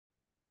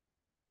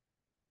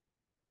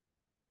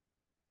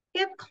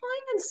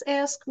clients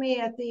ask me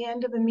at the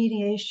end of a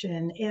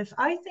mediation if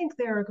I think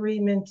their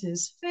agreement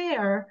is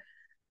fair,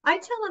 I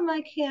tell them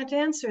I can't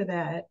answer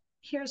that.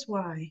 Here's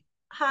why.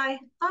 Hi,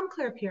 I'm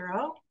Clare,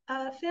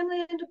 a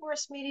family and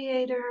divorce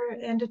mediator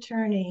and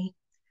attorney.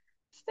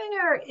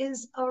 Fair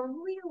is a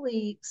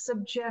really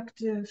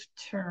subjective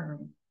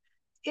term.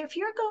 If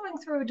you're going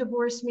through a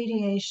divorce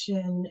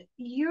mediation,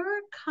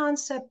 your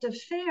concept of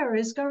fair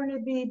is going to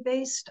be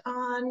based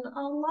on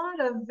a lot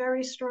of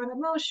very strong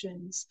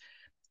emotions.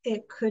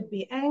 It could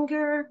be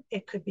anger,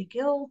 it could be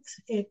guilt,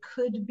 it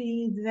could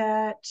be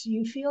that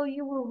you feel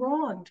you were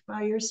wronged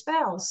by your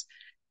spouse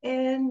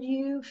and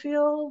you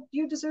feel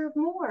you deserve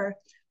more.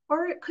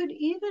 Or it could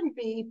even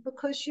be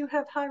because you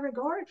have high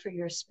regard for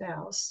your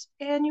spouse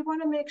and you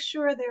want to make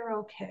sure they're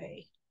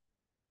okay.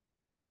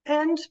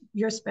 And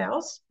your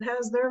spouse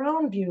has their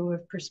own view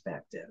of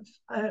perspective,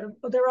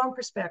 their own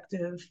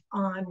perspective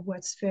on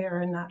what's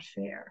fair and not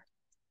fair.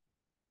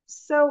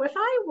 So if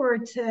I were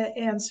to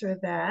answer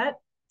that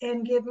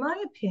and give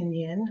my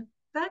opinion,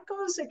 that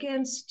goes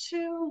against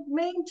two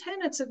main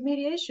tenets of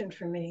mediation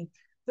for me.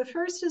 The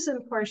first is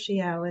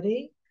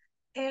impartiality,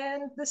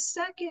 and the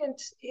second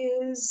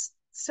is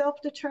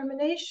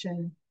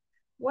self-determination.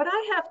 What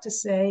I have to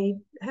say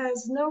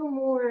has no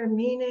more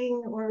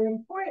meaning or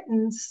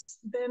importance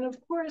than, of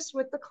course,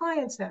 what the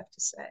clients have to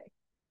say.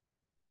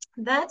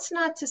 That's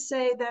not to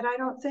say that I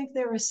don't think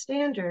there are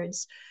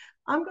standards.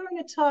 I'm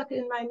going to talk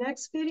in my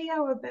next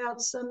video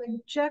about some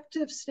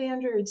objective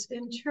standards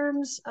in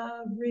terms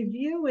of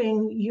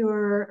reviewing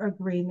your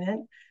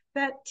agreement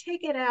that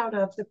take it out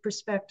of the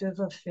perspective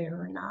of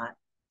fair or not.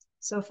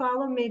 So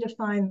follow me to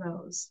find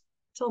those.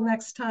 Till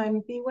next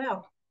time, be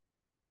well.